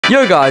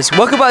Yo guys,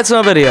 welcome back to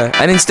another video,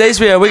 and in today's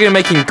video we're going to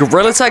be making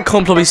Gorilla Tag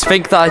Comp Lobbies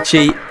Think That I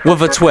Cheat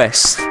with a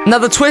twist. Now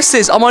the twist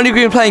is I'm only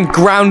going to be playing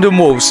ground and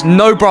walls,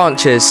 no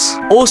branches.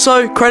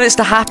 Also, credits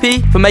to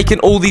Happy for making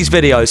all these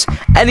videos.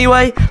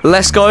 Anyway,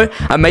 let's go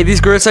and make these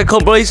Gorilla Tag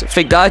Comp Lobbies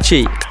Think That I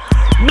Cheat.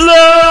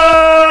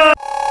 Blah!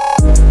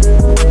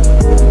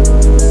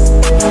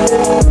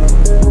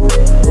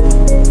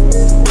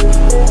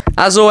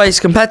 As always,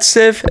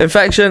 competitive,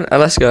 infection, and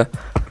let's go.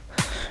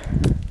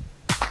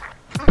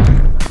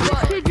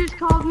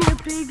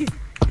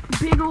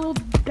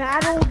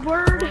 Bad old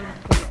word.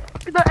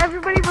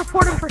 Everybody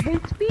reported for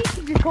hate speech.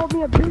 You just called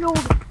me a big old.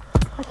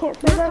 I can't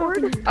say that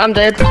word. I'm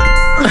dead.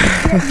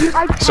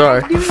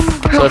 Sorry.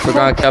 Sorry for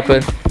going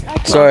capping.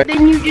 Sorry.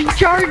 Then you just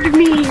charged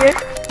me.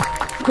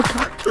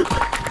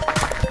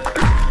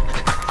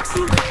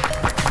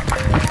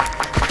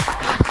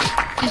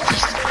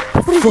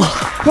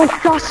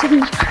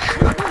 Monstrosity.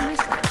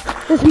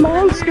 This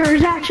monster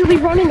is actually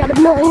running at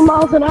 1,000,000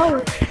 miles an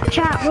hour.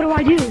 Chat, what do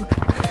I do?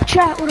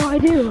 Chat, what do I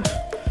do?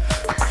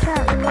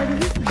 Chat, what do I do?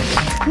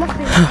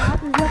 Nothing.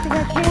 There's nothing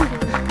I can do.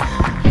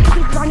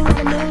 Keep running at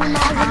 1,000,000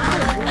 miles an hour.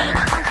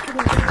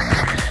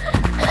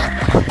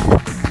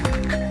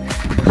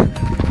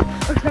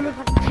 Or tell me if I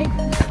can take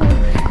this thing.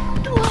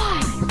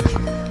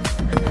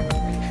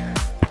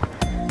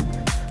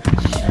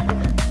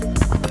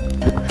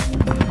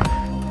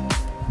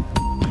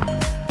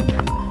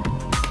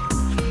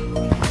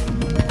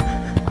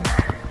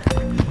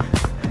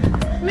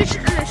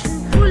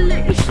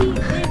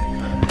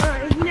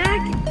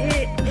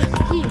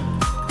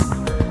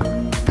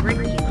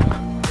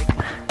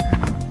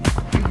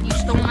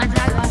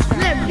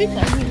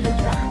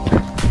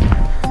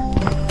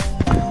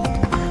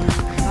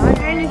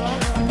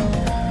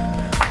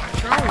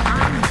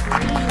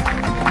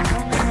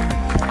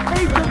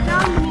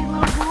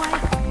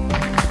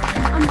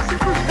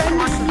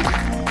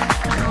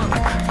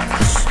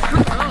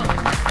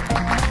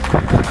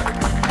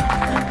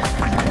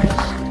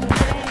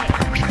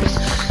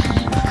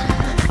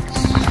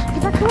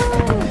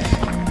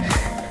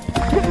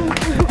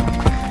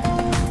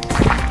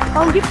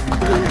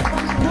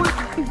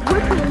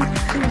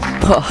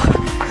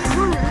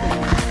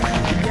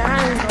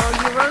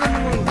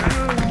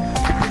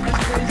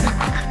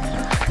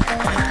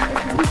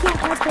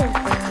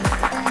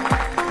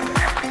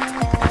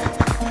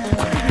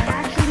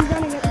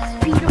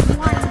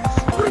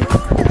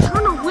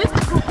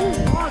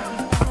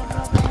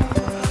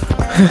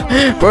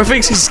 Bro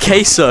thinks he's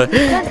queso.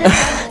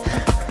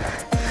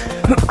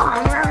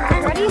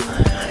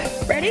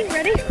 Ready?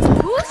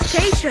 Who's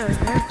queso?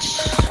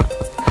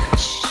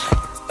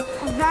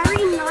 A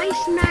very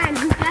nice man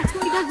who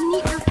definitely doesn't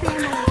eat your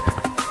family.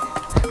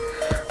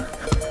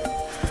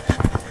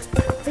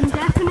 And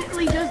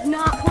definitely does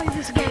not play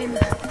this game.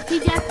 He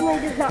definitely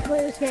does not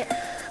play this game.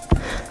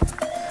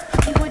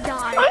 He would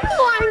die. Are you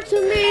lying to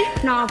me?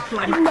 No, I'm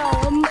lying. No,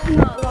 I'm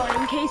not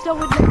lying. Queso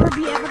would never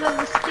be able to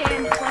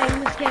withstand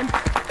playing this game.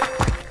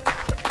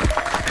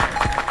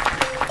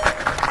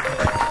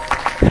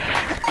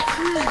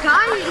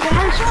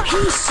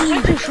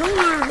 PC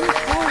controller.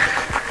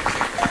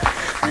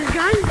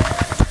 Guys,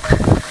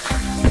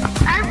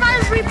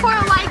 everybody's report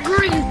light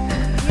green.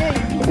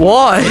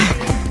 Why?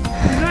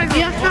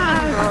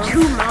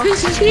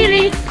 He's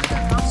cheating.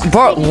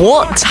 Bro,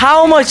 what?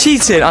 How am I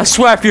cheating? I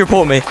swear if you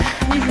report me.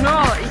 He's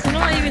not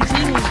even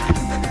cheating.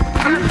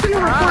 I'm just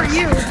gonna report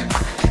you.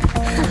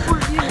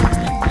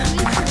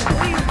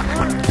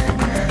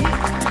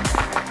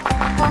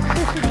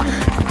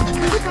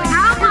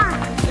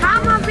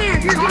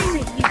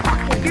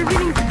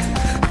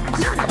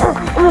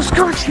 Almost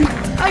got you.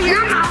 Oh,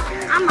 you're out.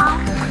 I'm out.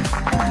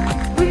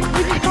 We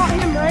just got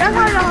him, right? That's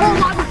not a whole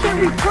lot. We can't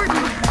report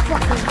you.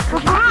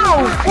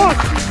 Ow! Fuck!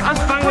 I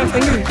was finding my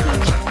fingers.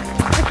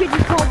 The kid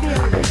just called me a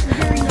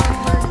very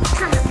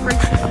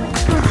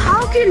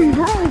How can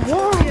bro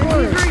walk?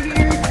 He's right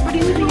here. But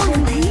he was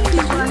on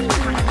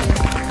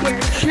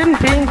Shouldn't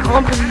be in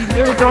company.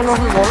 You really don't know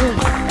who it was.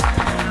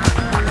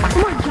 Oh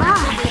my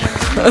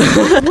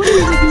gosh. What are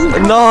you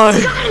doing? No.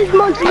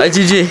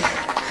 GG.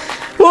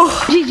 Woo.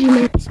 GG,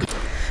 man.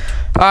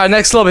 Alright,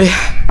 next lobby.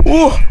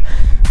 Woo.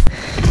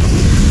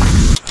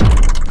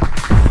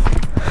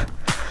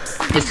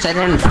 It's set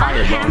in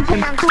fire, bro.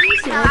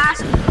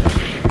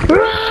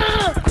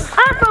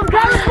 I'm from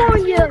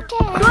California.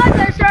 Good,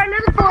 there's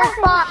another 4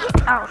 spot.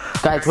 Oh.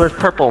 Guys, where's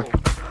purple?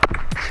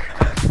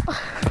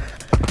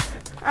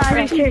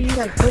 I'm sure you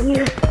guys put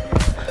me.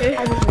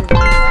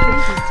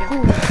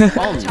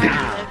 Oh,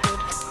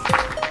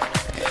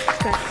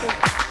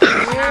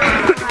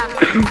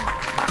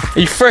 Are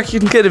you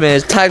freaking kidding me?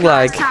 It's tag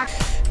lag.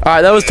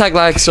 Alright, that was tag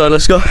lag, so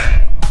let's go.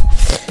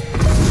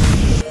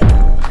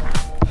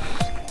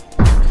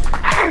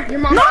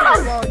 No! I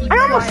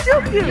almost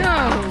shoot you!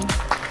 No!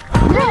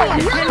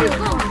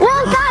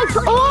 Well, guys,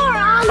 or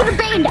I'm gonna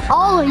ban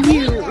all of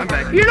you.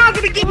 You're not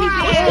gonna get me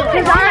banned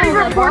because I already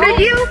reported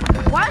you.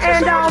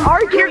 And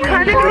you're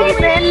kind of gonna be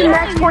banned in the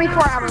next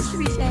 24 hours.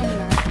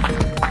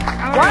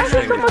 Why is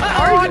there so much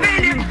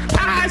argument?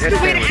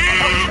 Stupid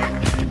ass!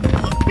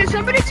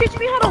 somebody teach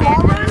me how to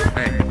wall run?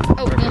 Hey.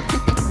 Oh,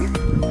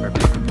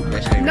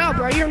 No,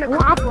 bro, you're in a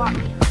comp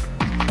lobby.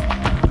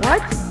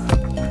 What?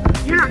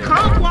 You're in a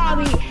comp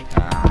lobby.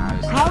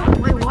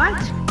 Wait, what?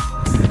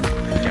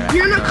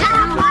 You're in a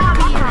comp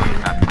lobby.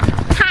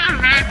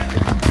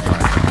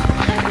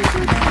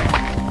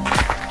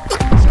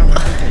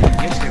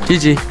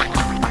 GG.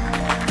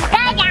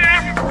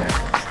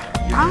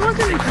 I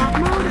wasn't in comp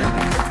mode.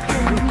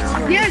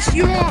 Yes,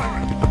 you are.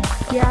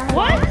 Yeah.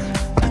 What?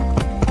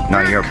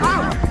 No, you're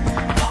comp.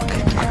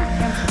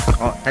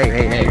 Oh,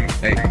 hey.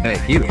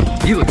 He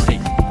looks tasty.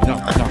 No.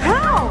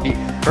 How?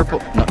 Purple.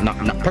 No.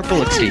 Purple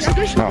looks tasty.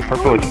 No,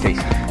 purple looks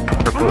tasty.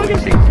 Purple looks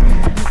tasty.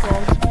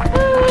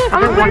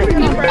 I'm gonna run it.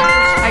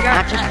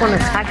 I just want to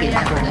tag it.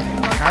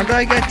 How did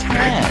I get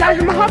tagged? Guys,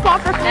 I'm gonna hop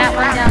off. that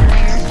one down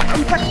there.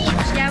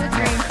 Yeah, with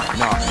green.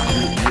 No.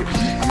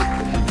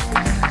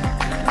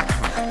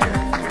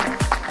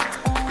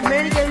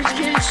 Man, this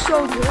kid is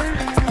so good.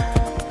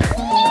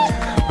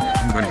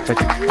 I'm gonna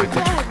touch it. I'm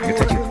gonna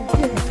touch it.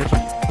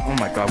 Oh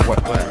my god, what?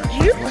 What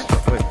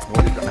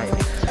is that?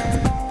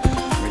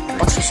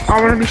 I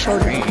wanna be so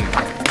good.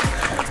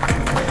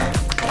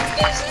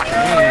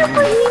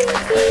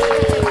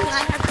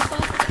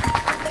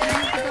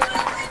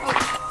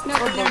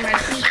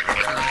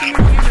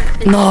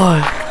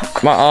 No.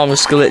 My arm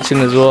is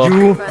glitching as well.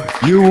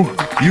 You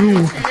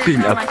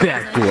been a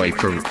bad boy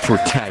for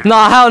tag.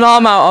 Nah, hell no,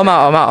 I'm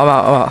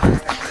out.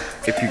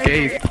 If you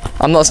gave.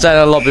 I'm not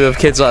staying in a lobby with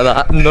kids like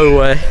that. No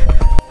way.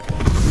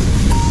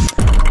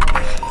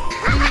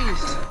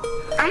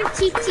 I'm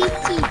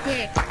TTT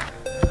dick.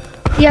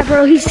 Yeah,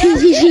 bro, he's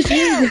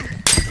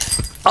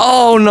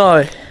Oh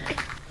no.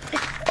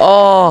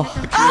 Oh.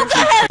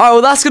 Alright,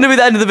 well that's going to be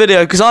the end of the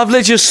video because I've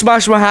literally just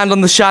smashed my hand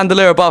on the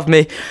chandelier above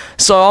me.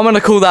 So I'm going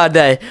to call that a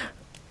day.